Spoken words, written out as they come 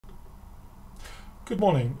Good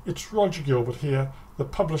morning, it's Roger Gilbert here, the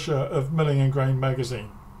publisher of Milling and Grain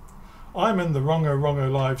magazine. I'm in the Rongo Rongo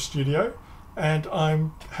Live studio and I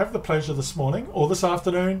have the pleasure this morning, or this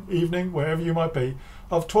afternoon, evening, wherever you might be,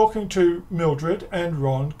 of talking to Mildred and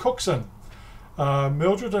Ron Cookson.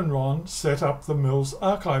 Mildred and Ron set up the Mills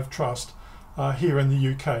Archive Trust here in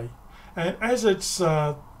the UK. And as it's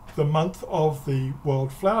the month of the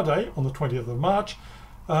World Flower Day on the 20th of March,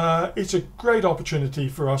 it's a great opportunity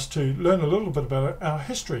for us to learn a little bit about our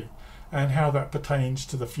history and how that pertains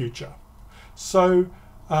to the future. So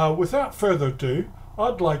without further ado,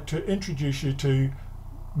 I'd like to introduce you to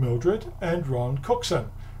Mildred and Ron Cookson.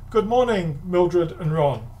 Good morning, Mildred and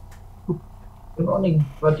Ron. Good morning,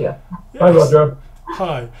 Roger. Yes. Hi, Roger.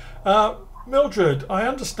 Hi. Mildred, I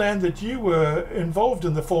understand that you were involved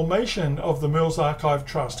in the formation of the Mills Archive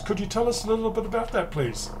Trust. Could you tell us a little bit about that,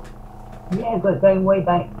 please? Yeah, but going way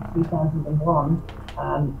back to 2001,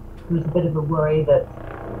 there was a bit of a worry that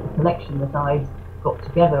the collection that I'd got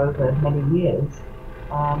together over many years,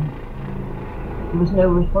 there was no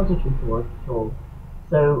repository for it at all.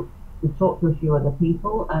 So we talked to a few other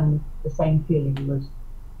people, and the same feeling was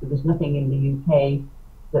there was nothing in the UK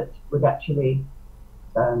that would actually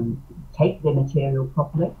take the material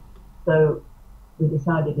properly. So we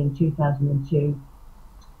decided in 2002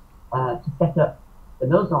 to set up the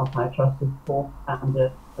Mills Archive Trust with 4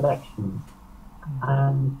 founder collections.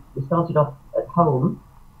 And we started off at home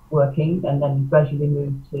working and then gradually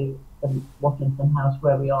moved to the Watlington House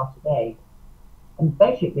where we are today. And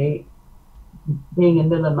basically, being a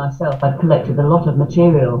miller myself, I've collected a lot of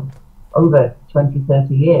material over 20,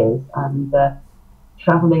 30 years, and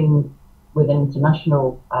travelling with an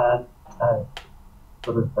international what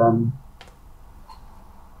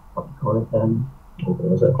do you call it,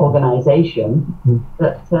 organisation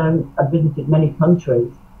that I've visited many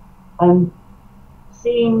countries, and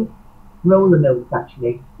seeing roller mills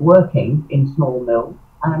actually working in small mills,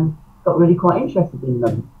 and got really quite interested in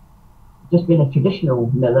them. Just being a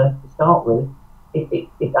traditional miller to start with, it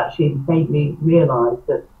actually made me realise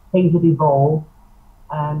that things had evolved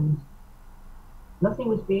and nothing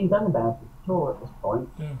was being done about it at all at this point.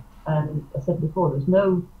 Yeah. And I said before, there's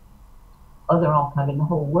no other archive in the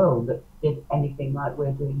whole world that did anything like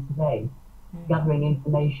we're doing today, gathering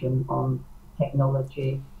information on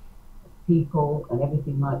technology, people, and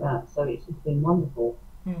everything like that. So it's just been wonderful,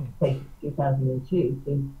 say 2002,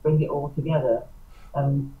 to bring it all together.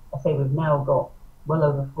 I say we've now got well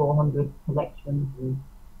over 400 collections and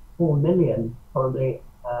 4 million probably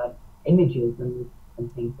images and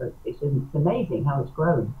things. But it's amazing how it's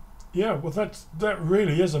grown. Yeah, well, that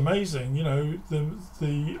really is amazing. You know,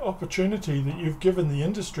 the opportunity that you've given the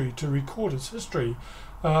industry to record its history,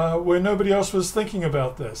 where nobody else was thinking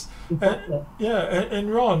about this. Exactly.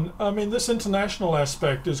 And Ron, I mean, this international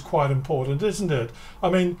aspect is quite important, isn't it? I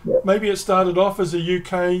mean, Yeah. maybe it started off as a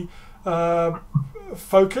UK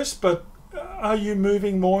focus, but are you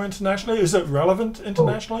moving more internationally? Is it relevant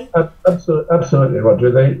internationally? Absolutely,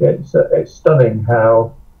 Roger. It's stunning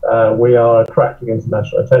how we are attracting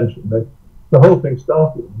international attention. The whole thing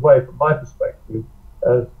started, way from my perspective,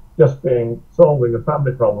 as just solving a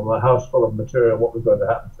family problem, a house full of material, what was going to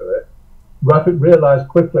happen to it. Realised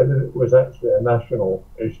quickly that it was actually a national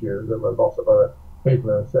issue. There were lots of other people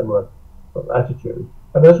in a similar sort of attitude.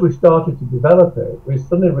 And as we started to develop it, we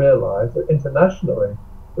suddenly realised that internationally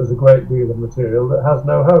there's a great deal of material that has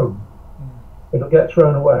no home. It'll get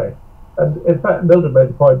thrown away. And in fact, Mildred made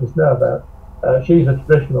the point just now that she's a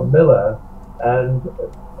traditional miller, and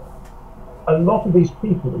a lot of these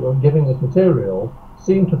people that were giving us material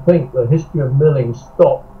seem to think the history of milling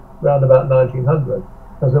stopped around about 1900,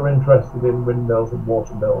 because they were interested in windmills and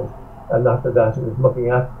water mills, and after that it was looking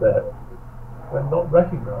after it, and not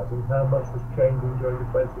recognising how much was changing during the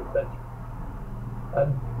 20th century.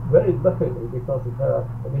 And very luckily, because of her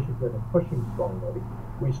initiative and pushing strongly,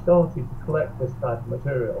 we started to collect this type of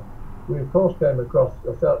material. We of course came across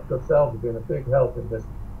yourselves as being a big help in this,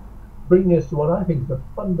 bringing us to what I think is a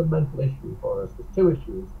fundamental issue for us. There's 2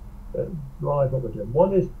 issues that drive what we're doing.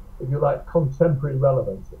 One is, if you like, contemporary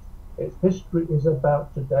relevance. Its history is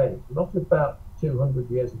about today, not about 200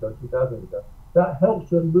 years ago, 2000 years ago. That helps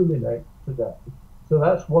to illuminate today. So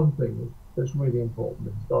that's one thing that's really important,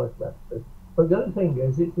 the historical aspect. But the other thing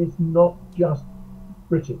is, it's not just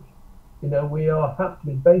British. You know, we are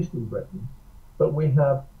happily based in Britain, but we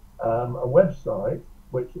have a website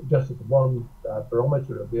which just is one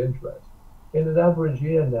barometer of the interest. In an average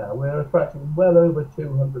year now, we're attracting well over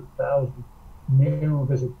 200,000 new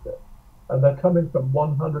visitors, and they're coming from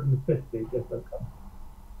 150 different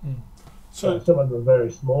countries. So some of them are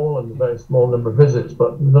very small and a very small number of visits,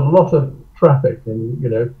 but there's a lot of traffic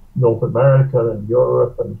in, North America and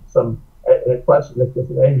Europe and some quite significant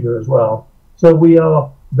in Asia as well. So we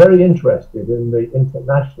are very interested in the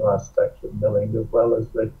international aspects of milling as well as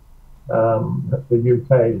the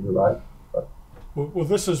UK, if you like. Well,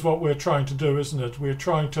 this is what we're trying to do, isn't it? We're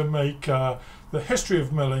trying to make the history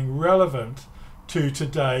of milling relevant to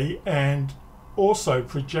today and also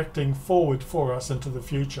projecting forward for us into the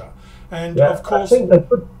future. And of course, I think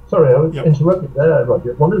sorry, I was interrupted there,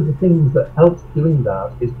 Roger. One of the things that helps doing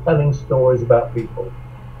that is telling stories about people.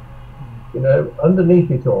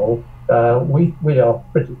 Underneath it all, we are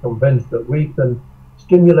pretty convinced that we can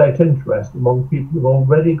stimulate interest among people who've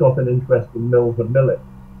already got an interest in mills and milling.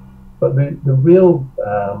 But the real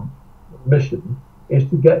mission is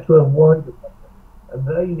to get to a wider public, and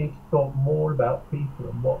they need to talk more about people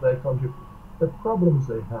and what they contribute, the problems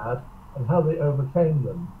they had, and how they overcame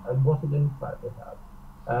them, and what an impact they had.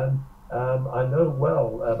 And I know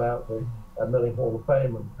well about the Milling Hall of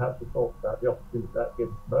Fame, and perhaps we'll talk about the opportunity that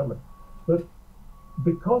gives at the moment. But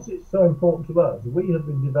because it's so important to us, we have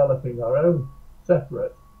been developing our own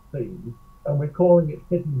separate theme, and we're calling it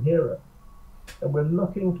Hidden Heroes. And we're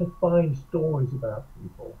looking to find stories about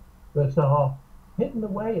people that are hidden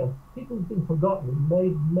away, and people who've been forgotten and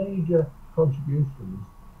made major contributions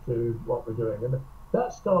to what we're doing. And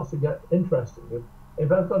that starts to get interesting.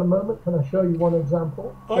 If I've got a moment, can I show you one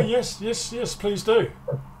example? Oh, yes, please do.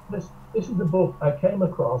 This is a book I came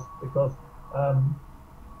across because...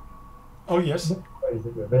 oh, yes. I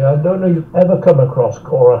don't know if you've ever come across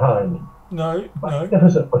Cora Hind. No.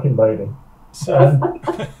 Magnificent looking lady. So,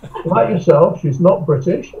 like yourself, she's not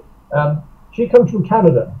British. She comes from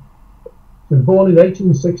Canada. She was born in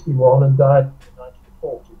 1861 and died in the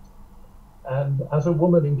 1940s. And as a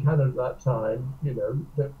woman in Canada at that time,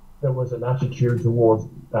 there was an attitude towards,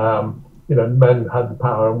 men had the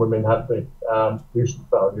power and women had the useless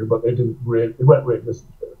value, but they weren't really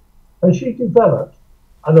listened to. And she developed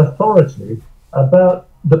an authority about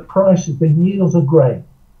the prices, the yields of grain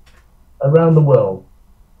around the world.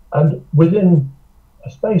 And within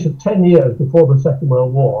a space of 10 years before the Second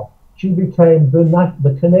World War, she became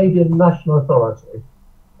the Canadian National Authority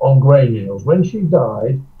on grain yields. When she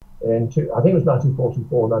died, I think it was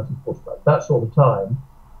 1944, 1945, that sort of time,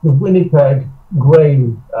 the Winnipeg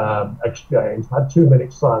Grain Exchange had 2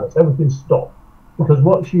 minutes silence. Everything stopped. Because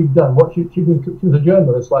what she'd done, she was a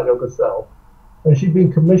journalist like your good self, and she'd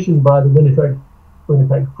been commissioned by the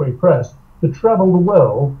Winnipeg Free Press to travel the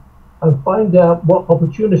world and find out what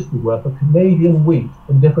opportunities there were for Canadian wheat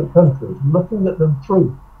in different countries, looking at the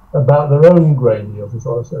truth about their own grain yields and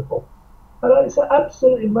so on and so forth. And it's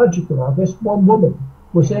absolutely magical how this one woman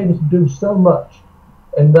was able to do so much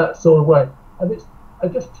in that sort of way.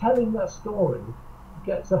 And just telling that story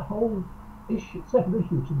gets a whole set of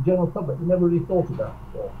issues to the general public we never really thought about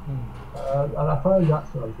before. And I find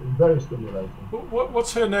that something very stimulating.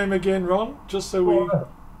 What's her name again, Ron? Just so we...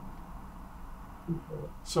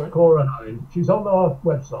 Sorry? Cora Hind. She's on our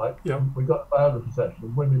website. Yeah. We've got a biography section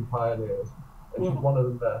of women pioneers, and she's one of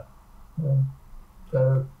them there.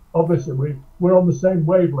 So obviously we're on the same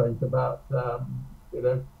wavelength about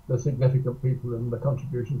the significant people and the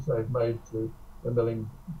contributions they've made to the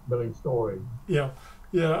milling story. Yeah.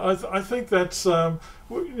 I think that's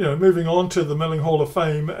moving on to the Milling Hall of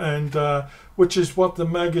Fame, and which is what the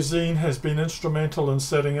magazine has been instrumental in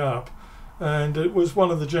setting up. And it was one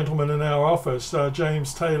of the gentlemen in our office,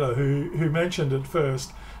 James Taylor, who mentioned it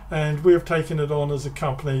first. And we have taken it on as a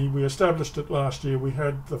company. We established it last year. We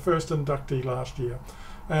had the first inductee last year,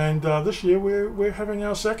 and this year we're having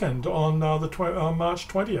our second on March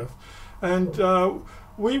 20th. And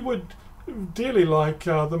we would dearly like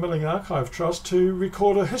the Milling Archive Trust to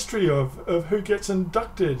record a history of who gets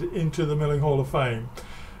inducted into the Milling Hall of Fame.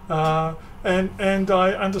 And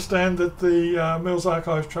I understand that the Mills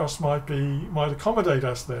Archive Trust might accommodate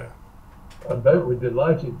us there. And we're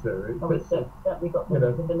delighted to. It's certainly got the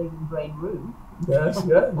Milling and Grain room. Yes,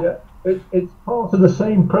 yeah. It's part of the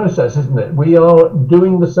same process, isn't it? We are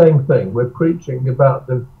doing the same thing. We're preaching about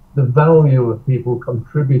the value of people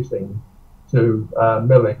contributing to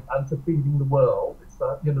milling and to feeding the world. It's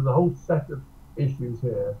the whole set of issues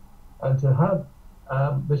here, and to have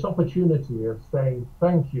this opportunity of saying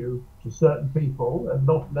thank you to certain people, and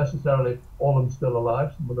not necessarily all of them still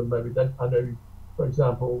alive. Some of them maybe dead. I know, for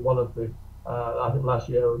example, one of the I think last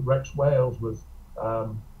year Rex Wales was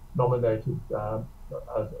nominated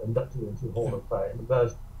as inducted into the Hall of Fame, and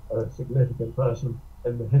there's a significant person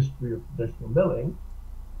in the history of traditional milling.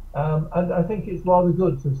 And I think it's rather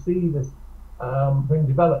good to see this thing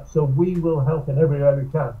develop. So we will help in every way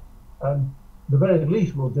we can. And the very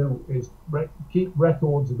least we'll do is keep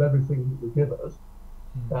records of everything that you give us,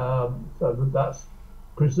 So that's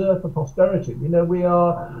preserved for posterity. You know, we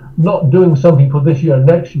are not doing something for this year and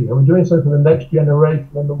next year. We're doing something for the next generation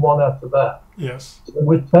and the one after that. Yes. So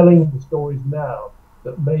we're telling the stories now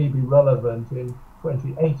that may be relevant in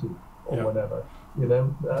 2080 or whatever. You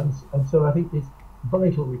know, and so I think it's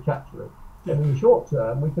vital we capture it. Yeah. And in the short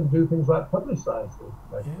term, we can do things like publicise the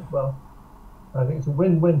information as well. I think it's a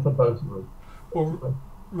win-win for both of us. Well,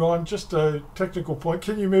 Ron, just a technical point.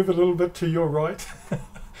 Can you move a little bit to your right?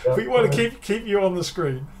 We want to keep you on the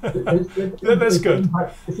screen. That's good.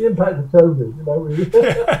 It's the impact of COVID, you know. Really.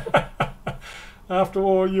 After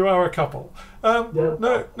all, you are a couple.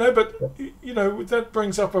 No, but you know, that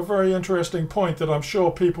brings up a very interesting point that I'm sure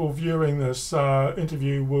people viewing this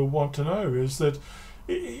interview will want to know: is that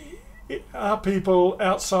are people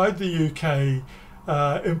outside the UK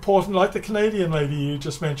important, like the Canadian lady you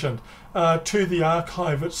just mentioned, to the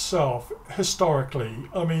archive itself historically?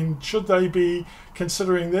 I mean, should they be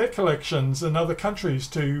considering their collections in other countries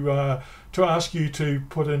to ask you to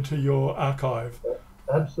put into your archive?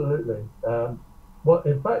 Absolutely. What,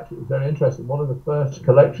 in fact, it was very interesting. One of the first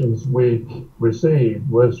collections we received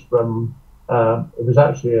was from, it was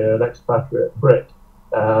actually an expatriate Brit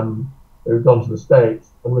who had gone to the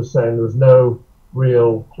States and was saying there was no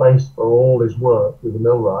real place for all his work with the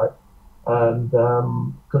millwright, and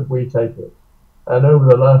could we take it? And over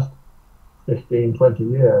the last 15, 20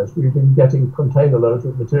 years, we've been getting container loads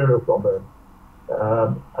of material from him.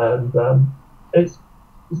 It's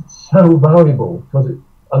so valuable because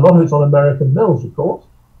a lot of it's on American mills, of course.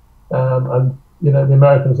 And, you know, the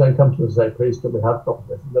Americans then come to us and say, please, can we have copies of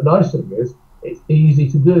this? And the nice thing is, it's easy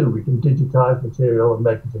to do. We can digitize material and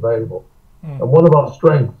make it available. And one of our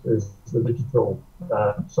strengths is the digital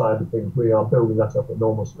side of things. We are building that up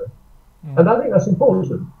enormously. And I think that's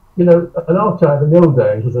important. You know, an archive in the old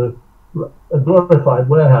days was a glorified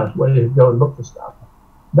warehouse where you could go and look for stuff.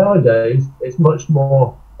 Nowadays, it's much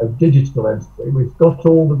more a digital entity. We've got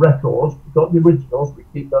all the records, we've got the originals, we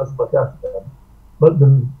keep those and look after them. But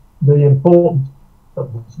the important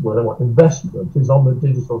investment is on the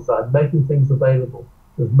digital side, making things available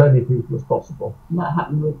to as many people as possible. And that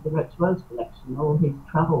happened with the Rex Rose collection. All his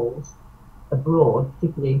travels abroad,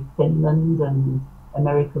 particularly Finland and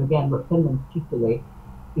America again, but Finland particularly,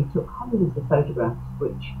 he took hundreds of photographs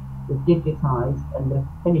which was digitised, and the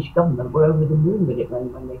Finnish government were over the moon with it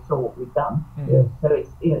when they saw what we'd done. Yeah. So it's,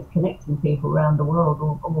 you know, it's connecting people around the world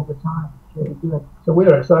all the time. It's really good. So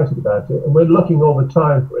we're excited about it, and we're looking all the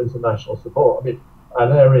time for international support. I mean,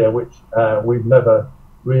 an area which we've never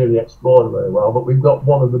really explored very well, but we've got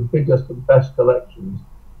one of the biggest and best collections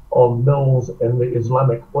on mills in the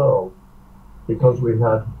Islamic world, because we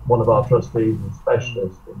had one of our trustees and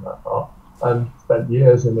specialists in that part, and spent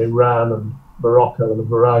years in Iran and Morocco and a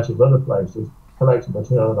variety of other places collecting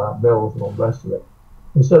material about mills and all the rest of it.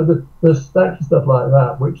 And so there's stacks of stuff like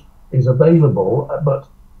that which is available, but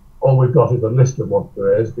all we've got is a list of what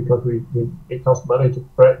there is, because it costs money to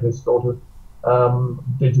create this sort of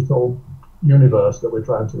digital universe that we're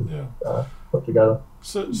trying to put together.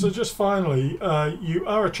 So just finally, you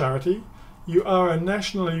are a charity, you are a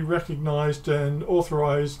nationally recognised and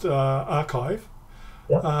authorised archive,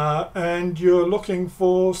 and you're looking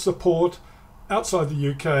for support outside the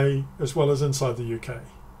UK as well as inside the UK.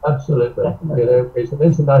 Absolutely. You know, it's an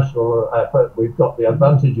international effort. We've got the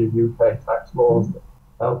advantage of UK tax laws that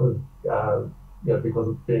help us, you know, because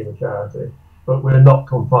of being a charity. But we're not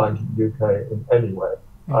confined to the UK in any way.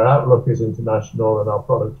 Our outlook is international, and our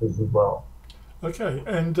product is as well. Okay,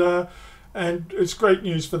 and it's great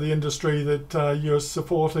news for the industry that you're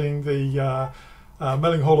supporting the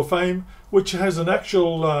Milling Hall of Fame, which has an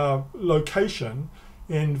actual location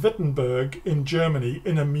in Wittenberg in Germany,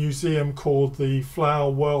 in a museum called the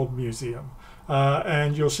Flower World Museum.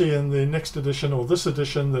 And you'll see in the next edition, or this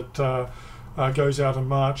edition that goes out in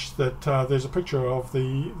March, that there's a picture of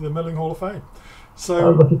the Milling Hall of Fame.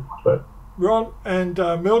 So Ron and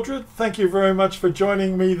Mildred, thank you very much for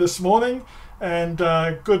joining me this morning, and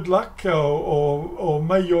good luck, or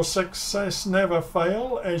may your success never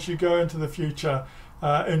fail as you go into the future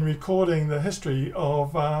in recording the history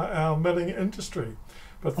of our milling industry.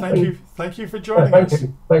 But thank you for joining us.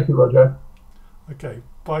 Thank you, Roger. Okay,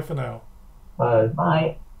 bye for now. Bye.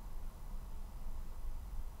 Bye.